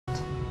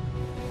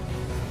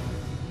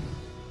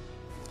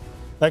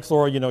Thanks,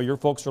 Laura. You know, your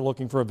folks are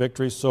looking for a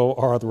victory, so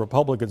are the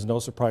Republicans. No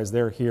surprise,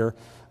 they're here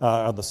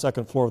on the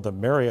second floor of the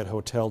Marriott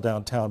Hotel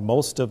downtown.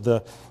 Most of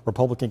the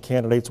Republican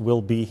candidates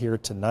will be here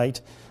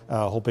tonight,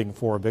 hoping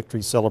for a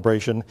victory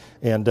celebration.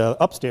 And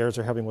upstairs,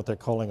 they're having what they're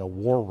calling a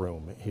war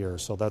room here,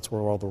 so that's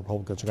where all the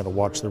Republicans are going to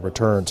watch the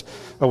returns.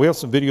 We have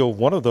some video of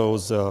one of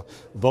those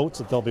votes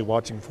that they'll be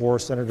watching for.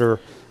 Senator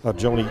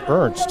Joni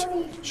Ernst.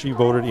 She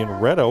voted in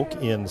Red Oak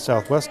in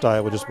southwest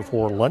Iowa just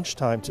before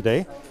lunchtime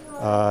today.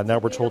 Now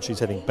we're told she's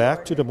heading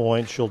back to Des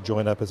Moines. She'll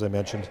join up, as I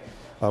mentioned,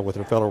 with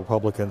her fellow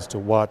Republicans to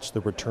watch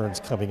the returns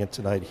coming in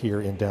tonight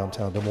here in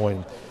downtown Des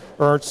Moines.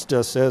 Ernst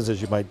says,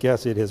 as you might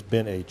guess, it has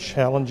been a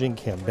challenging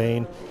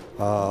campaign,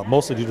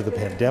 mostly due to the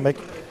pandemic,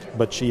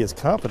 but she is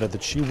confident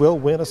that she will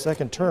win a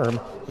second term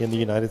in the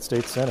United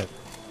States Senate.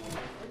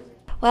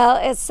 Well,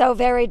 it's so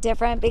very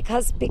different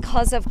because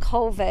of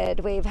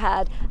COVID, we've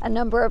had a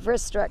number of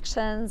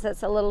restrictions.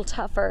 It's a little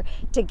tougher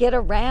to get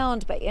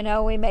around, but you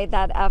know, we made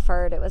that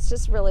effort. It was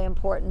just really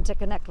important to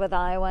connect with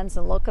Iowans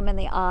and look them in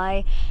the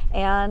eye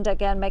and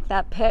again make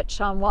that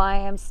pitch on why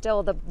I'm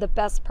still the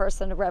best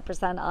person to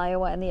represent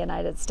Iowa in the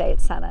United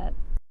States Senate.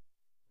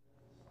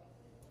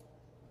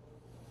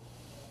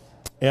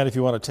 And if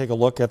you want to take a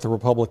look at the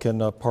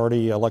Republican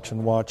Party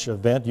Election Watch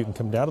event, you can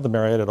come down to the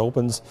Marriott.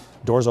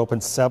 Doors open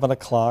 7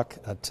 o'clock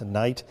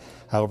tonight.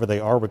 However,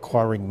 they are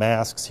requiring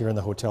masks here in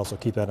the hotel, so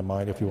keep that in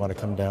mind if you want to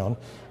come down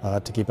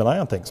to keep an eye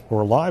on things.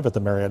 We're live at the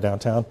Marriott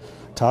downtown.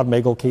 Todd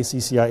Magel,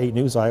 KCCI 8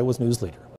 News, Iowa's news leader.